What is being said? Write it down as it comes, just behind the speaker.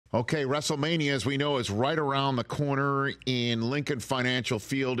Okay, WrestleMania, as we know, is right around the corner in Lincoln Financial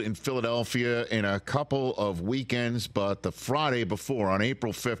Field in Philadelphia in a couple of weekends. But the Friday before, on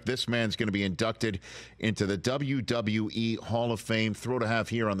April 5th, this man's going to be inducted into the WWE Hall of Fame. Thrilled to have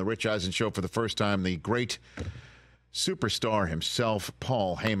here on the Rich Eisen Show for the first time the great superstar himself,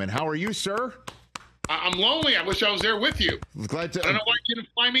 Paul Heyman. How are you, sir? I'm lonely. I wish I was there with you. Glad to. I don't know why you didn't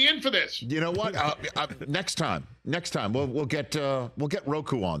fly me in for this. You know what? Next time, we'll get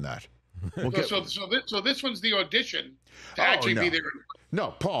Roku on that. So this one's the audition to actually be there.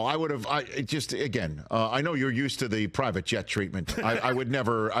 No, Paul, I would have. I know you're used to the private jet treatment. I'd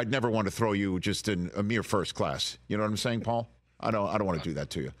never want to throw you just in a mere first class. You know what I'm saying, Paul? I don't want to do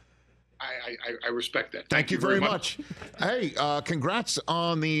that to you. I respect that. Thank you very much. Hey, congrats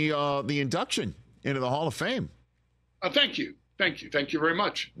on the induction into the Hall of Fame. Thank you very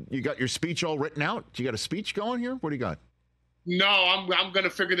much. You got your speech all written out? You got a speech going here? What do you got? No, I'm going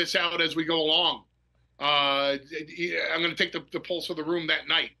to figure this out as we go along. I'm going to take the pulse of the room that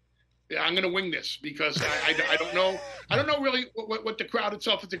night. I'm going to wing this because I don't know. I don't know really what the crowd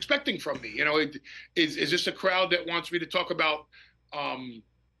itself is expecting from me. You know, is this a crowd that wants me to talk about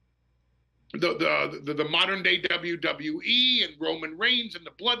the modern day WWE and Roman Reigns and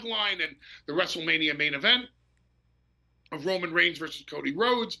the bloodline and the WrestleMania main event of Roman Reigns versus Cody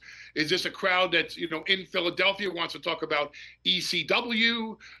Rhodes? Is this a crowd that's, in Philadelphia wants to talk about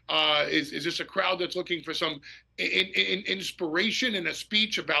ECW? Is this a crowd that's looking for some inspiration in a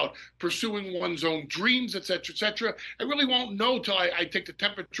speech about pursuing one's own dreams, et cetera, et cetera? I really won't know till I take the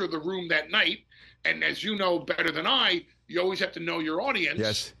temperature of the room that night. And as you know better than I, you always have to know your audience.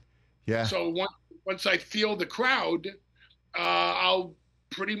 Yes. Yeah. So once I feel the crowd, I'll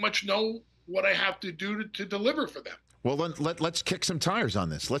pretty much know what I have to do to deliver for them. Well, let's kick some tires on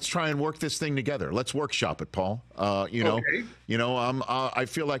this. Let's try and work this thing together. Let's workshop it, Paul. Okay. I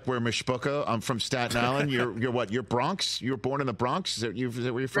feel like we're Mishpucha. I'm from Staten Island. You're what? You're Bronx. You were born in the Bronx. Is that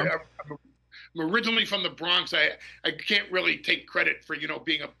where you're from? I'm originally from the Bronx. I can't really take credit for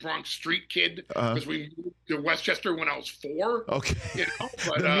being a Bronx street kid because we moved to Westchester when I was 4. Okay.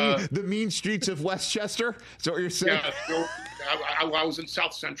 But the mean streets of Westchester. Is that what you're saying? Yeah. I was in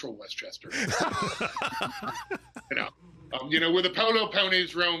South Central Westchester. Where the polo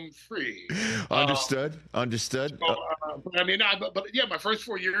ponies roam free. Understood. But yeah, my first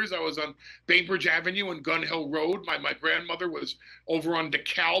 4 years I was on Bainbridge Avenue and Gun Hill Road. My grandmother was over on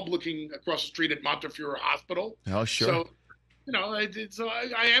DeKalb looking across the street at Montefiore Hospital. Oh, sure. So,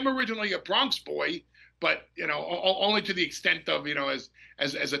 I am originally a Bronx boy, but, only to the extent of,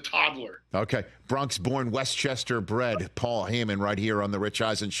 as a toddler. Okay. Bronx-born, Westchester-bred Paul Heyman right here on the Rich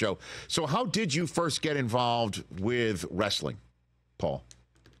Eisen Show. So how did you first get involved with wrestling, Paul?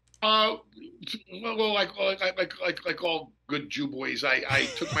 Well, like all good Jew boys, I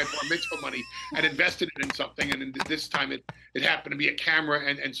took my bar mitzvah money and invested it in something, and this time it happened to be a camera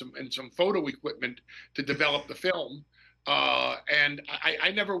and some photo equipment to develop the film. And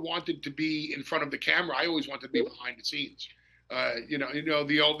I never wanted to be in front of the camera. I always wanted to be behind the scenes.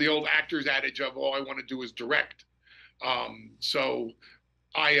 The old actor's adage of all I want to do is direct. So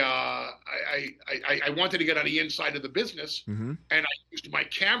I wanted to get on the inside of the business, and I used my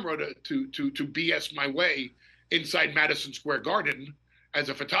camera to BS my way inside Madison Square Garden as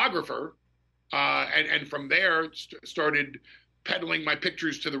a photographer, and from there started peddling my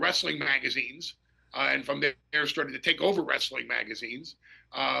pictures to the wrestling magazines. And from there, started to take over wrestling magazines,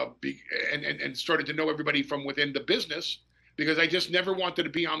 and started to know everybody from within the business, because I just never wanted to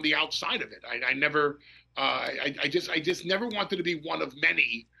be on the outside of it. I just never wanted to be one of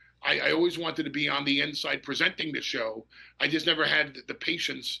many. I always wanted to be on the inside presenting the show. I just never had the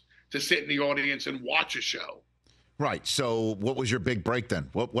patience to sit in the audience and watch a show. Right. So, what was your big break then?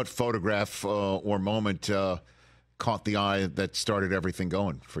 What photograph or moment caught the eye that started everything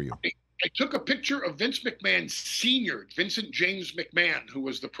going for you? I took a picture of Vince McMahon Sr., Vincent James McMahon, who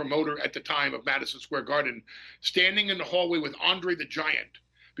was the promoter at the time of Madison Square Garden, standing in the hallway with Andre the Giant,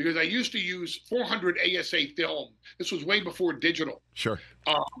 because I used to use 400 ASA film. This was way before digital. Sure.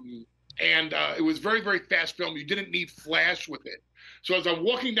 And it was very, very fast film. You didn't need flash with it. So as I'm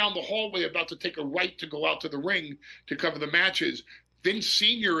walking down the hallway about to take a right to go out to the ring to cover the matches, Vince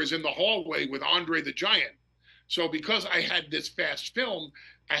Sr. is in the hallway with Andre the Giant. So because I had this fast film,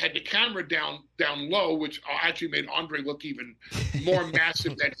 I had the camera down low, which actually made Andre look even more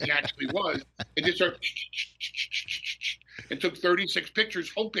massive than he actually was. And just started and took 36 pictures,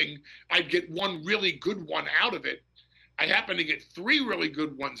 hoping I'd get one really good one out of it. I happened to get 3 really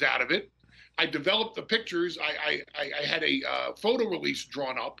good ones out of it. I developed the pictures. I had a photo release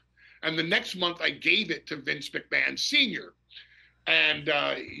drawn up, and the next month I gave it to Vince McMahon Sr. And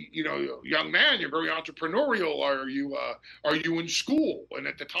young man, you're very entrepreneurial. Are you in school? And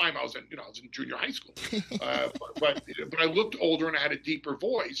at the time, I was in junior high school. But I looked older and I had a deeper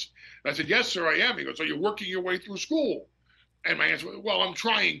voice. And I said, "Yes, sir, I am." He goes, "Are you working your way through school?" And my answer was, "Well, I'm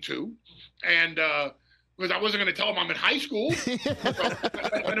trying to." And because I wasn't going to tell him I'm in high school, so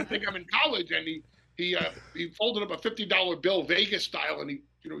I don't think I'm in college. And he folded up a $50 bill, Vegas style, and he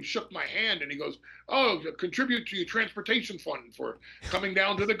shook my hand and he goes, "Oh, contribute to your transportation fund for coming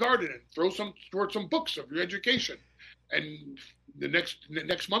down to the garden and throw some books of your education. And the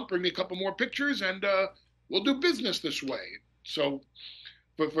next month, bring me a couple more pictures and we'll do business this way." So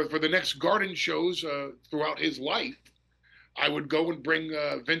for the next garden shows throughout his life, I would go and bring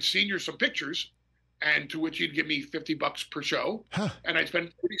Vince Sr. some pictures, and to which he'd give me $50 per show. Huh. And I'd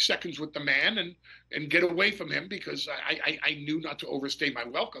spend 30 seconds with the man and get away from him because I knew not to overstay my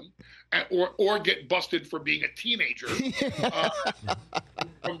welcome or get busted for being a teenager.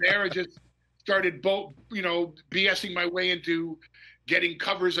 From there, I just started BSing my way into getting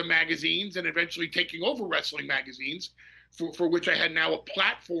covers of magazines and eventually taking over wrestling magazines, for which I had now a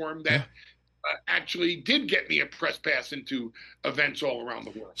platform that actually did get me a press pass into events all around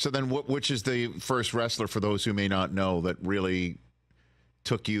the world. So then which is the first wrestler, for those who may not know, that really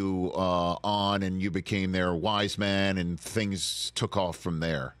took you on and you became their wise man and things took off from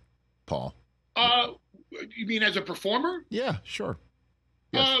there, Paul? You mean as a performer? Yeah, sure.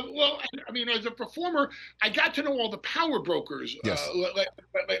 Yes. Well, I mean, as a performer, I got to know all the power brokers, yes.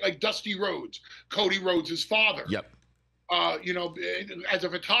 like Dusty Rhodes, Cody Rhodes' father. Yep. As a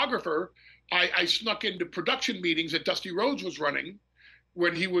photographer, I snuck into production meetings that Dusty Rhodes was running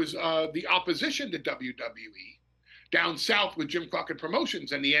when he was the opposition to WWE down south with Jim Crockett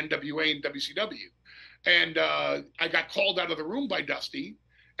Promotions and the NWA and WCW. And I got called out of the room by Dusty,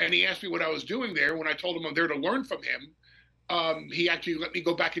 and he asked me what I was doing there. When I told him I'm there to learn from him, he actually let me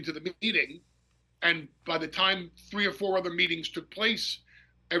go back into the meeting. And by the time 3 or 4 other meetings took place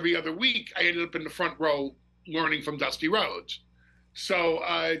every other week, I ended up in the front row learning from Dusty Rhodes. So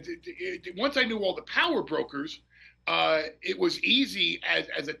once I knew all the power brokers, it was easy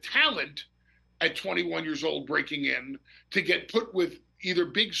as a talent at 21 years old breaking in to get put with either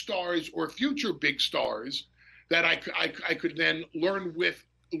big stars or future big stars that I could then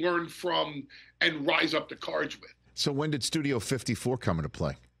learn from, and rise up the cards with. So when did Studio 54 come into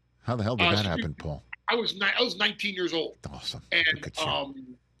play? How the hell did that happen, Paul? I was 19 years old. Awesome.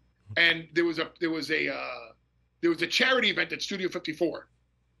 And there was a charity event at Studio 54.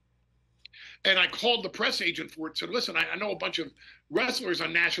 And I called the press agent for it and said, "Listen, I know a bunch of wrestlers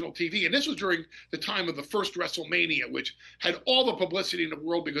on national TV." And this was during the time of the first WrestleMania, which had all the publicity in the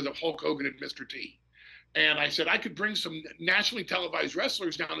world because of Hulk Hogan and Mr. T. And I said, I could bring some nationally televised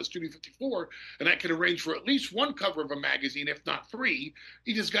wrestlers down to Studio 54, and I could arrange for at least 1 cover of a magazine, if not 3.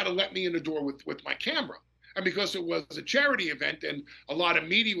 You just got to let me in the door with my camera. And because it was a charity event and a lot of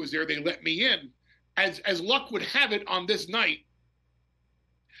media was there, they let me in. As luck would have it, on this night,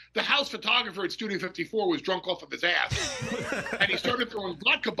 the house photographer at Studio 54 was drunk off of his ass. And he started throwing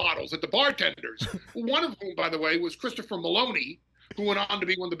vodka bottles at the bartenders, one of whom, by the way, was Christopher Maloney, who went on to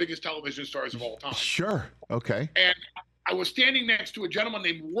be one of the biggest television stars of all time. Sure. Okay. And I was standing next to a gentleman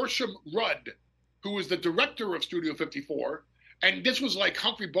named Worsham Rudd, who was the director of Studio 54. And this was like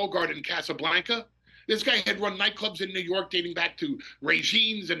Humphrey Bogart in Casablanca. This guy had run nightclubs in New York dating back to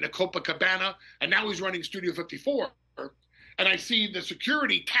Regine's and the Copacabana, and now he's running Studio 54. And I see the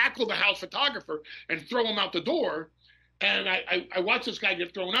security tackle the house photographer and throw him out the door. And I watched this guy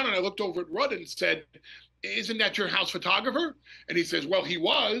get thrown out, and I looked over at Rudd and said, "Isn't that your house photographer?" And he says, "Well, he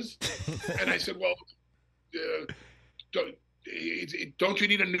was." And I said, "Well, don't you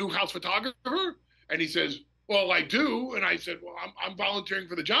need a new house photographer?" And he says, "Well, I do." And I said, "Well, I'm volunteering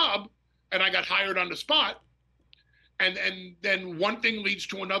for the job." And I got hired on the spot. And then one thing leads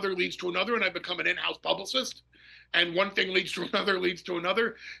to another, and I become an in-house publicist. And one thing leads to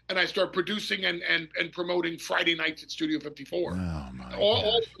another, and I start producing and promoting Friday nights at Studio 54. Oh my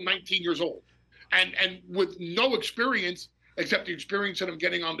all 19 years old. And with no experience except the experience that I'm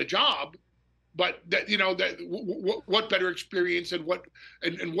getting on the job. But what better experience and what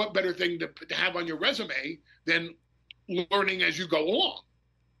better thing to have on your resume than learning as you go along.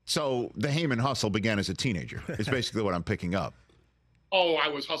 So the Heyman hustle began as a teenager. It's basically what I'm picking up. Oh, I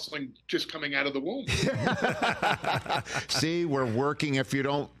was hustling just coming out of the womb. See, we're working. If you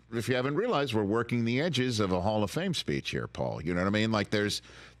haven't realized, we're working the edges of a Hall of Fame speech here, Paul. You know what I mean? Like there's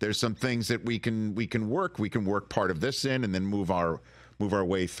some things that we can work. We can work part of this in and then move our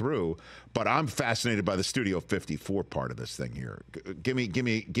way through. But I'm fascinated by the Studio 54 part of this thing here. Give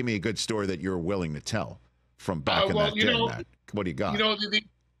me a good story that you're willing to tell from back in that day, Matt? What do you got?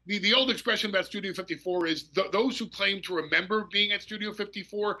 The old expression about Studio 54 is those who claim to remember being at Studio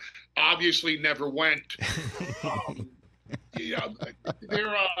 54 obviously never went. There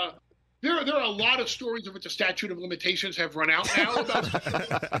are a lot of stories of which the statute of limitations have run out now. I love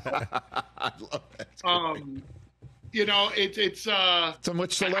that. It's so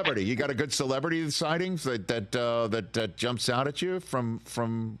much celebrity. You got a good celebrity sightings that jumps out at you from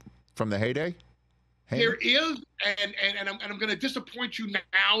the heyday. There is, and I'm going to disappoint you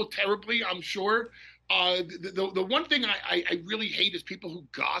now terribly, I'm sure. The one thing I really hate is people who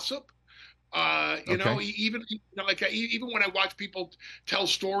gossip. Even when I watch people tell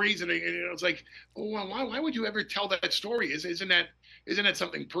stories, and it's like, oh, well, why would you ever tell that story? Isn't that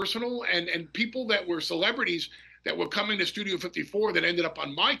something personal? And people that were celebrities that were coming to Studio 54 that ended up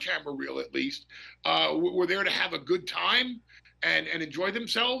on my camera reel, at least, were there to have a good time and enjoy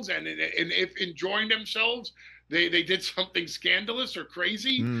themselves. And if enjoying themselves, they did something scandalous or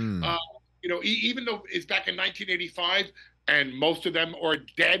crazy, even though it's back in 1985, and most of them are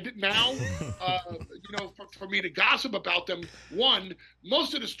dead now, for me to gossip about them, one,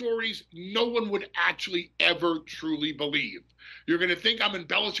 most of the stories no one would actually ever truly believe. You're going to think I'm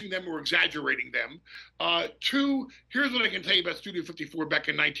embellishing them or exaggerating them. Two, here's what I can tell you about Studio 54 back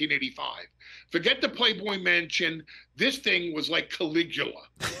in 1985. Forget the Playboy Mansion. This thing was like Caligula.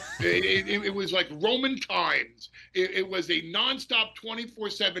 It was like Roman times. It was a nonstop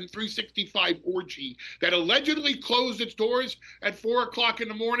 24/7, 365 orgy that allegedly closed its doors at 4 o'clock in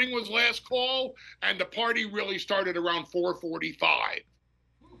the morning was last call, and the party really started around 4:45.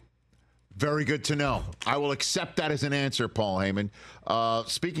 Very good to know. I will accept that as an answer, Paul Heyman.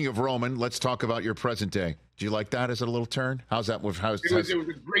 Speaking of Roman, let's talk about your present day. Do you like that as a little turn? How's that? It was a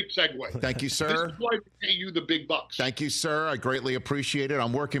great segue. Thank you, sir. This is why we pay you the big bucks. Thank you, sir. I greatly appreciate it.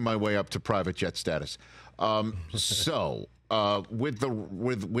 I'm working my way up to private jet status. With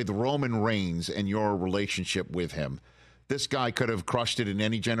Roman Reigns and your relationship with him, this guy could have crushed it in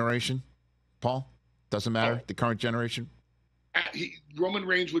any generation, Paul? Doesn't matter, the current generation? Roman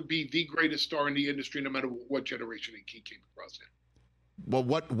Reigns would be the greatest star in the industry no matter what generation he came across in. Well,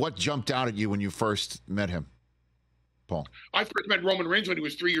 what jumped out at you when you first met him, Paul? I first met Roman Reigns when he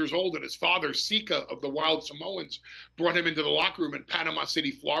was 3 years old, and his father, Sika of the Wild Samoans, brought him into the locker room in Panama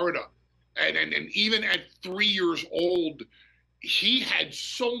City, Florida. And even at 3 years old, he had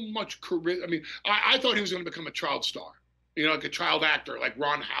so much charisma. I mean, I thought he was going to become a child star. Like a child actor, like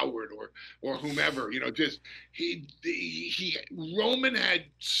Ron Howard or whomever. Roman had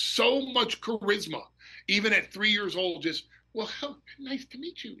so much charisma, even at 3 years old. Just, well, nice to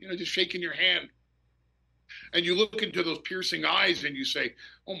meet you. Just shaking your hand, and you look into those piercing eyes, and you say,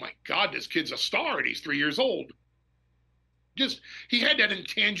 "Oh my God, this kid's a star, and he's 3 years old." He had that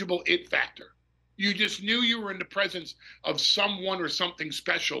intangible it factor. You just knew you were in the presence of someone or something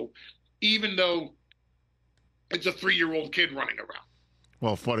special, even though it's a 3-year-old kid running around.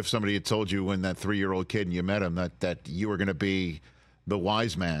 Well, what if somebody had told you when that 3-year-old kid and you met him that you were going to be the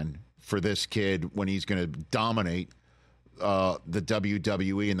wise man for this kid when he's going to dominate the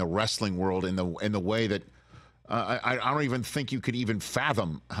WWE and the wrestling world in the way that I don't even think you could even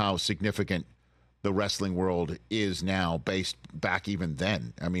fathom how significant the wrestling world is now, based back even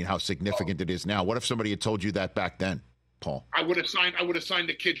then. I mean, how significant it is now. What if somebody had told you that back then, Paul? I would have signed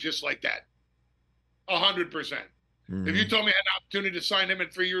the kid just like that. 100%. If you told me I had an opportunity to sign him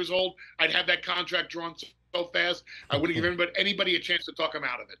at 3 years old, I'd have that contract drawn so fast, I wouldn't give anybody a chance to talk him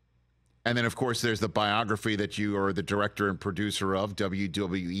out of it. And then, of course, there's the biography that you are the director and producer of,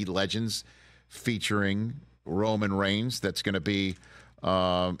 WWE Legends, featuring Roman Reigns. That's going to be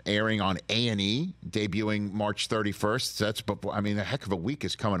airing on A&E, debuting March 31st. A heck of a week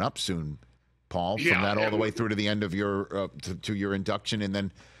is coming up soon, Paul. From that all the way through to the end of your to your induction, and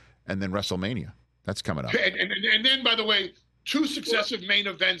then WrestleMania. That's coming up. And then, by the way, 2 successive main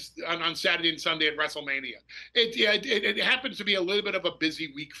events on Saturday and Sunday at WrestleMania. It happens to be a little bit of a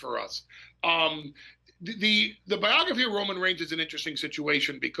busy week for us. The biography of Roman Reigns is an interesting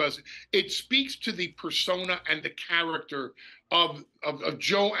situation because it speaks to the persona and the character of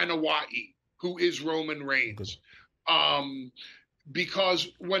Joe Anoa'i, who is Roman Reigns. Because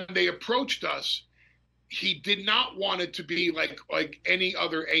when they approached us, he did not want it to be like any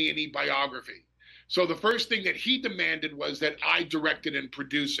other A&E biography. So the first thing that he demanded was that I direct it and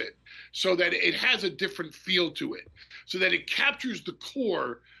produce it so that it has a different feel to it, so that it captures the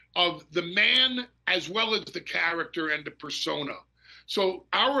core of the man as well as the character and the persona. So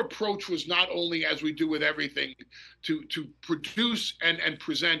our approach was not only, as we do with everything, to produce and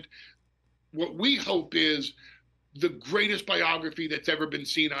present what we hope is the greatest biography that's ever been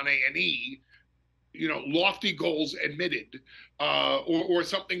seen on A&E, lofty goals admitted, or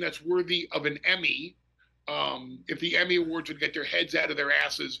something that's worthy of an Emmy. If the Emmy Awards would get their heads out of their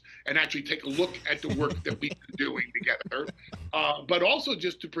asses and actually take a look at the work that we've been doing together, but also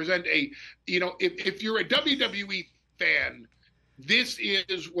just to present if you're a WWE fan, this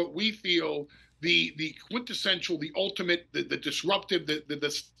is what we feel the quintessential, the ultimate, the disruptive,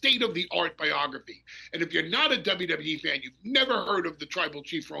 the state of the art biography. And if you're not a WWE fan, you've never heard of the Tribal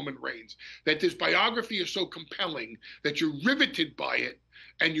Chief Roman Reigns, that this biography is so compelling that you're riveted by it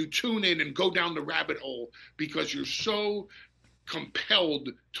and you tune in and go down the rabbit hole because you're so compelled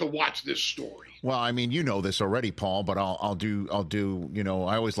to watch this story. Well, I mean, you know this already, Paul, but I'll do,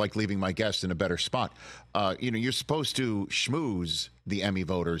 I always like leaving my guests in a better spot. You're supposed to schmooze the Emmy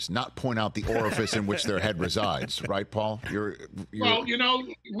voters, not point out the orifice in which their head resides, right, Paul? Well,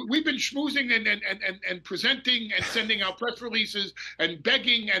 we've been schmoozing and presenting and sending out press releases and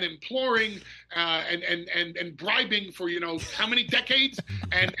begging and imploring and bribing for how many decades,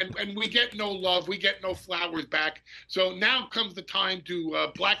 and we get no love, we get no flowers back. So now comes the time to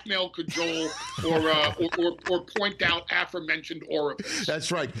blackmail, cajole, or point out aforementioned orifice.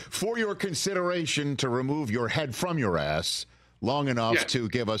 That's right. For your consideration to remove your head from your ass long enough to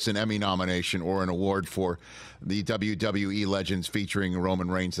give us an Emmy nomination or an award for the WWE Legends featuring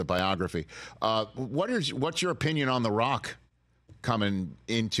Roman Reigns, the biography. What's your opinion on The Rock coming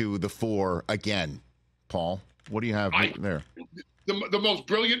into the fore again, Paul? What do you have there? The most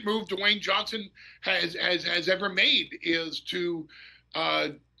brilliant move Dwayne Johnson has ever made is to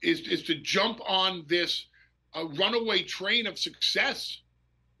jump on this runaway train of success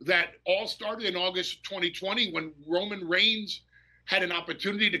that all started in August 2020 when Roman Reigns had an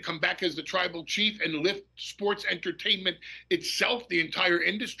opportunity to come back as the tribal chief and lift sports entertainment itself, the entire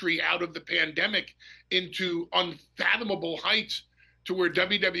industry, out of the pandemic into unfathomable heights, to where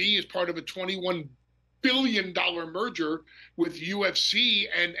WWE is part of a $21 billion merger with UFC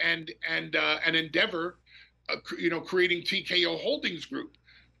and Endeavor, creating TKO Holdings Group.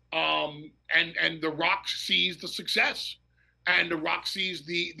 And The Rock sees the success, and The Rock sees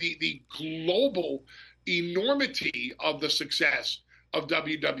the global enormity of the success of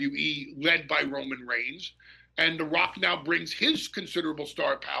WWE led by Roman Reigns. And The Rock now brings his considerable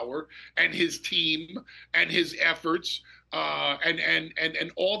star power and his team and his efforts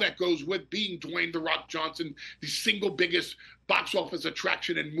and all that goes with being Dwayne "The Rock" Johnson, the single biggest box office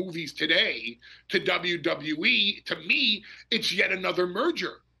attraction in movies today, to WWE. To me, it's yet another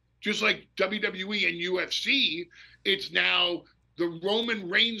merger. Just like WWE and UFC, it's now the Roman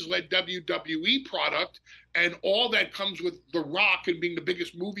Reigns-led WWE product, and all that comes with The Rock and being the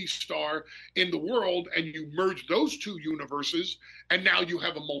biggest movie star in the world, and you merge those two universes, and now you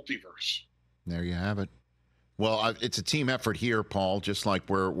have a multiverse. There you have it. Well, it's a team effort here, Paul, just like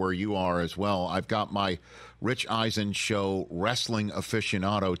where you are as well. I've got my Rich Eisen Show wrestling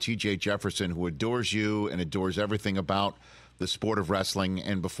aficionado, TJ Jefferson, who adores you and adores everything about the sport of wrestling.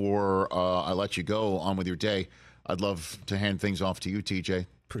 And before I let you go on with your day, I'd love to hand things off to you, TJ.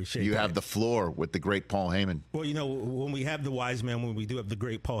 Appreciate you that. have the floor with the great Paul Heyman. Well, when we have the wise man, when we do have the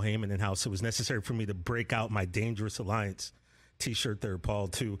great Paul Heyman in house, it was necessary for me to break out my Dangerous Alliance T-shirt there, Paul,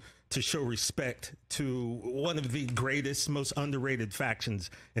 to show respect to one of the greatest, most underrated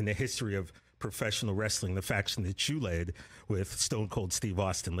factions in the history of professional wrestling, the faction that you led with Stone Cold Steve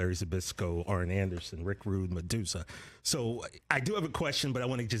Austin, Larry Zbyszko, Arn Anderson, Rick Rude, Medusa. So I do have a question, but I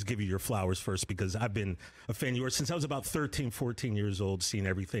want to just give you your flowers first, because I've been a fan of yours since I was about 13, 14 years old, seeing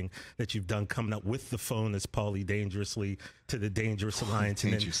everything that you've done, coming up with the phone as Paulie Dangerously to the Dangerous Alliance.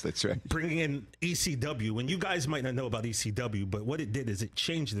 Dangerous, and then that's right. Bringing in ECW. And you guys might not know about ECW, but what it did is it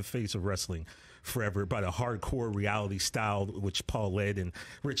changed the face of wrestling forever by the hardcore reality style, which Paul led. And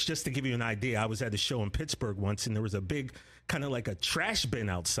Rich, just to give you an idea, I was at a show in Pittsburgh once, and there was a big kind of like a trash bin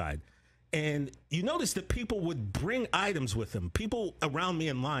outside. And you notice that people would bring items with them. People around me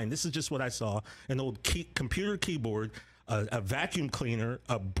in line, this is just what I saw: an old computer keyboard, a vacuum cleaner,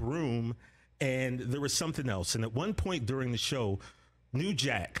 a broom, and there was something else. And at one point during the show, New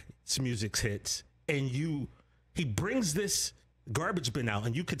Jack's music hits, and he brings this garbage bin out,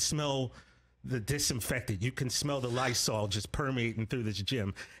 and you could smell the disinfectant. You can smell the Lysol just permeating through this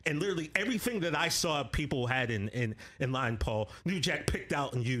gym. And literally everything that I saw people had in line, Paul, New Jack picked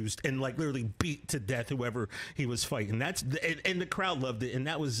out and used, and like literally beat to death whoever he was fighting. And the crowd loved it. And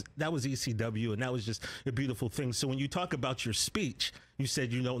that was ECW, and that was just a beautiful thing. So when you talk about your speech, you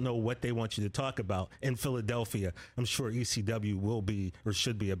said you don't know what they want you to talk about. In Philadelphia, I'm sure ECW will be or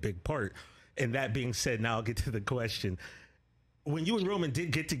should be a big part. And that being said, now I'll get to the question. when you and Roman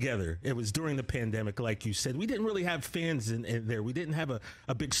did get together, it was during the pandemic, like you said. We didn't really have fans in there. We didn't have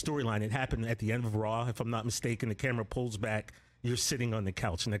a big storyline. It happened at the end of Raw, if I'm not mistaken. The camera pulls back. You're sitting on the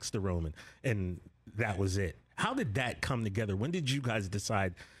couch next to Roman, and that was it. How did that come together? When did you guys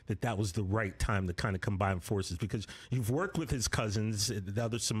decide that that was the right time to kind of combine forces? Because you've worked with his cousins, the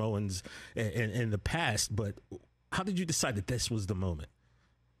other Samoans, in the past, but how did you decide that this was the moment?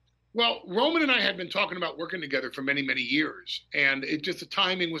 Well, Roman and I had been talking about working together for many, many years, and it just the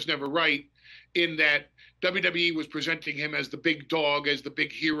timing was never right in that WWE was presenting him as the big dog, as the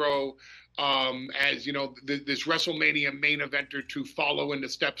big hero, as, you know, this WrestleMania main eventer to follow in the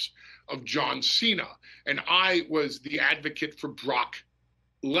steps of John Cena. And I was the advocate for Brock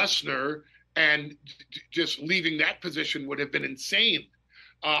Lesnar, and just leaving that position would have been insane.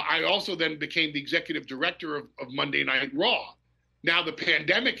 I also then became the executive director of Monday Night Raw. Now the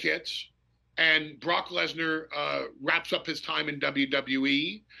pandemic hits, and Brock Lesnar wraps up his time in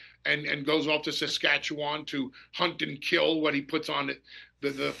WWE and goes off to Saskatchewan to hunt and kill what he puts on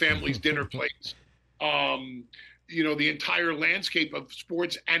the family's dinner plates. You know, the entire landscape of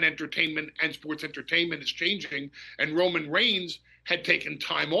sports and entertainment and sports entertainment is changing. And Roman Reigns had taken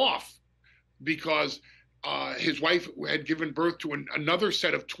time off because his wife had given birth to another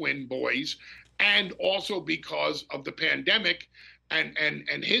set of twin boys, and also because of the pandemic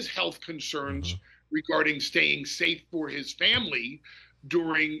and his health concerns regarding staying safe for his family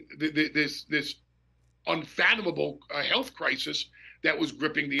during this unfathomable health crisis that was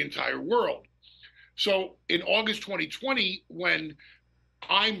gripping the entire world. So in August 2020, when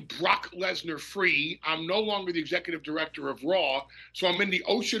I'm Brock Lesnar free, I'm no longer the executive director of Raw, so I'm in the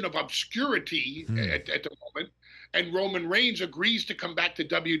ocean of obscurity at the moment, and Roman Reigns agrees to come back to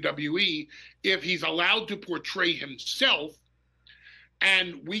WWE if he's allowed to portray himself,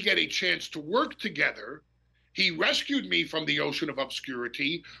 and we get a chance to work together. He rescued me from the ocean of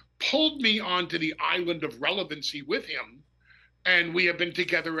obscurity, pulled me onto the island of relevancy with him, and we have been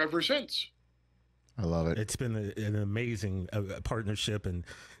together ever since. I love it. It's been an amazing partnership. And,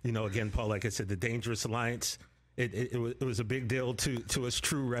 you know, again, Paul, like I said, the Dangerous Alliance, it was a big deal to us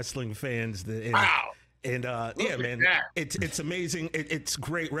true wrestling fans. Wow. And yeah, man, it's amazing. It's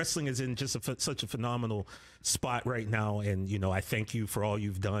great. Wrestling is in just such a phenomenal spot right now. And, you know, I thank you for all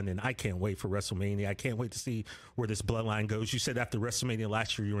you've done. And I can't wait for WrestleMania. I can't wait to see where this bloodline goes. You said after WrestleMania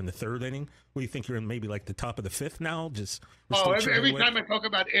last year, you were in the third inning. What do you think? You're in maybe like the top of the fifth now? Just every time I talk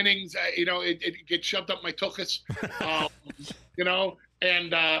about innings, you know, it gets shoved up my tuchus, you know.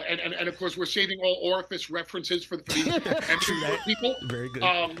 And of course, we're saving all orifice references for the people. Very good.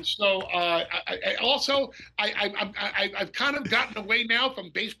 I've kind of gotten away now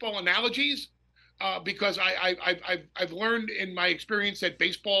from baseball analogies because I've learned in my experience that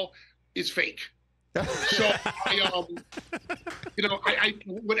baseball is fake. So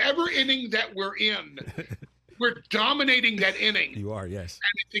whatever inning that we're in, we're dominating that inning. You are, yes.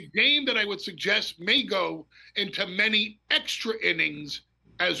 And it's a game that I would suggest may go into many extra innings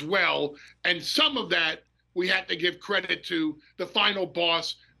as well. And some of that we have to give credit to the final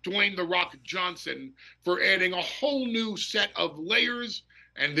boss, Dwayne "The Rock" Johnson, for adding a whole new set of layers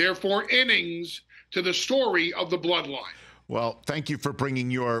and therefore innings to the story of the bloodline. Well, thank you for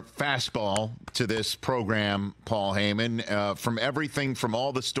bringing your fastball to this program, Paul Heyman. From everything, from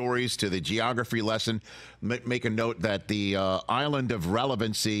all the stories to the geography lesson, make a note that the island of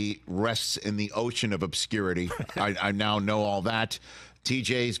relevancy rests in the ocean of obscurity. I now know all that.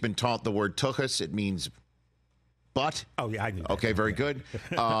 TJ's been taught the word tuchus. It means butt. Oh, yeah, I knew that. Okay, very good.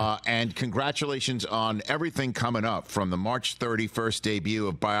 And congratulations on everything coming up, from the March 31st debut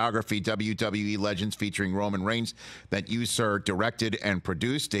of Biography WWE Legends featuring Roman Reigns that you, sir, directed and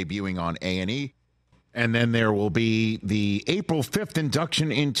produced, debuting on A&E. And then there will be the April 5th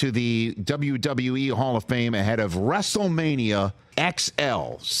induction into the WWE Hall of Fame ahead of WrestleMania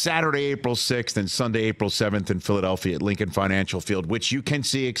XL, Saturday, April 6th and Sunday, April 7th in Philadelphia at Lincoln Financial Field, which you can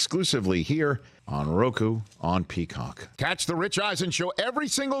see exclusively here on Roku on Peacock. Catch the Rich Eisen Show every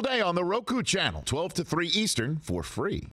single day on the Roku channel, 12 to 3 Eastern, for free.